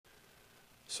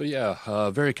So yeah,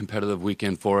 very competitive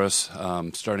weekend for us.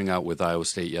 Starting out with Iowa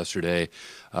State yesterday,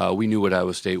 we knew what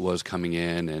Iowa State was coming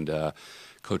in, and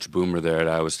Coach Boomer there at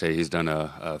Iowa State, he's done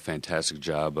a fantastic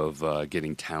job of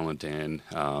getting talent in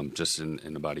just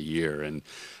in about a year, and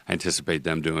I anticipate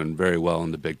them doing very well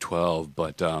in the Big 12.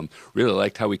 But really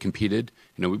liked how we competed.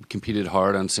 We competed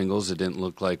hard on singles. It didn't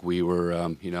look like we were,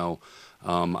 out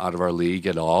of our league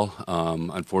at all.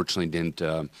 Unfortunately, didn't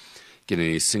get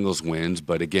any singles wins,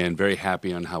 but again, very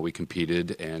happy on how we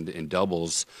competed. And in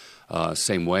doubles,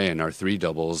 same way in our three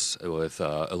doubles with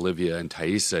Olivia and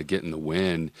Thaisa getting the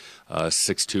win,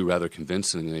 6-2 rather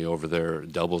convincingly over their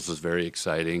doubles was very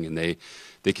exciting, and they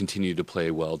continue to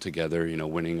play well together.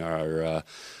 Winning our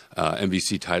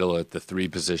MVC title at the three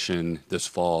position this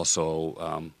fall.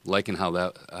 So liking how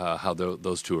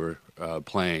those two are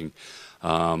playing,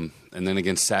 and then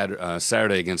against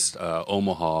Saturday against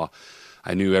Omaha.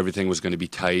 I knew everything was going to be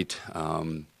tight.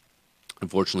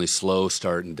 Unfortunately, slow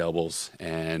start in doubles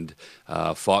and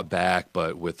fought back,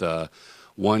 but with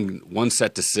one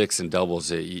set to 6 in doubles,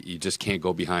 you just can't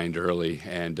go behind early.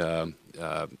 And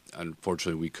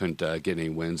unfortunately, we couldn't get any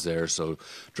wins there, so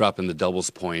dropping the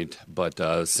doubles point.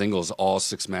 But singles, all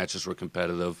 6 matches were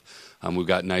competitive. We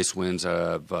got nice wins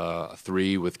of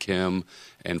 3 with Kim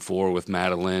and 4 with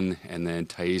Madeline, and then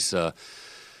Thaisa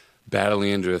battling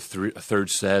into a third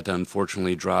set,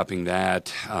 unfortunately dropping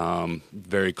that,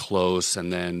 very close.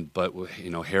 And then, but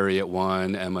Harry at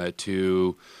 1, Emma at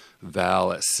 2,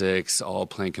 Val at 6, all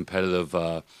playing competitive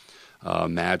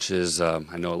matches. I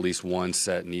know at least one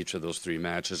set in each of those 3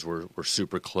 matches were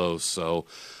super close. So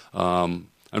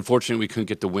unfortunately, we couldn't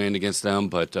get the win against them,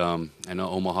 but I know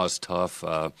Omaha's tough.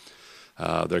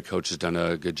 Their coach has done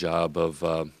a good job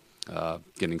of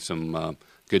getting some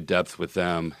good depth with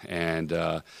them,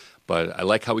 and but I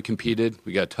like how we competed.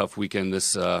 We got a tough weekend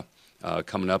this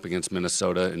coming up against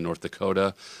Minnesota and North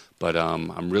Dakota, but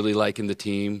I'm really liking the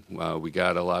team. We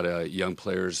got a lot of young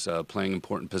players playing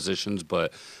important positions,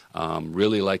 but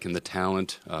really liking the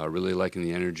talent, really liking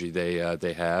the energy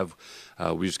they have.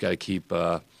 We just got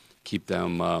to keep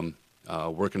them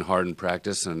working hard in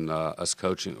practice, and us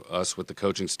with the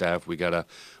coaching staff, we gotta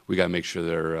make sure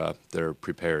they're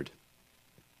prepared.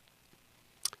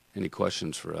 Any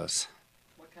questions for us?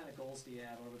 Goals do you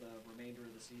have over the remainder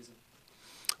of the season?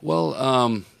 Well,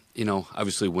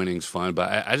 obviously winning's fun,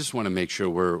 but I just want to make sure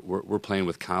we're playing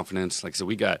with confidence. Like I said,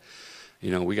 we got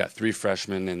 3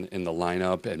 freshmen in the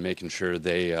lineup, and making sure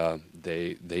they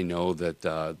know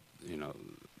that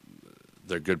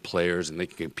they're good players and they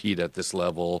can compete at this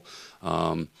level.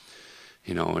 And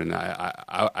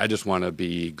I just want to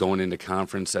be going into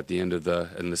conference at the end of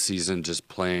the season, just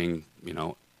playing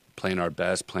our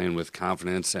best, playing with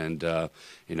confidence, and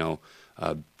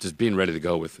just being ready to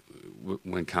go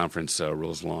when conference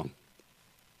rolls along.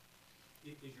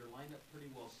 Is your lineup pretty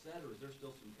well set, or is there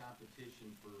still some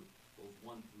competition for those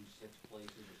 1 through 6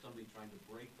 places, or somebody trying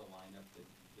to break the lineup that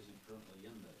isn't currently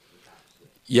in the top 6?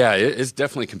 Yeah, it's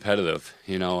definitely competitive.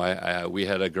 We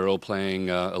had a girl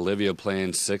playing, Olivia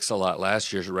playing 6 a lot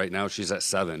last year. Right now she's at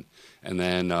 7, and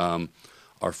then our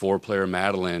 4-player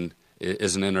Madeline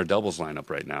isn't in our doubles lineup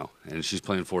right now, and she's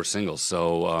playing 4 singles.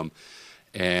 So,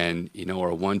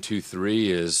 our 1, 2,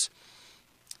 3 is,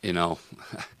 I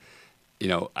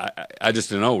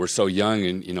just don't know. We're so young,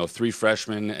 and 3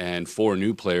 freshmen and 4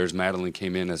 new players. Madeline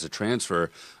came in as a transfer.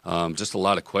 Just a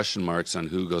lot of question marks on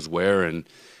who goes where, and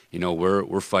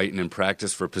we're fighting in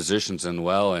practice for positions, and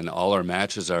all our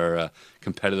matches are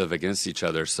competitive against each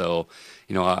other. So,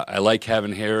 I like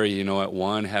having Harry, at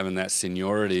 1, having that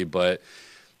seniority, but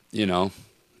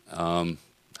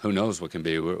who knows what can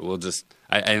be. We'll just,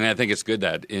 and I think it's good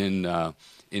that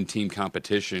in team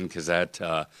competition, because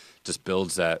that just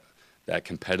builds that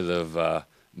competitive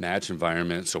match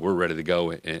environment. So we're ready to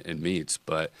go in meets.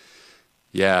 But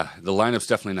yeah, the lineup's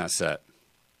definitely not set.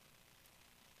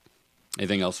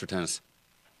 Anything else for tennis?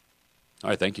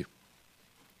 All right, thank you.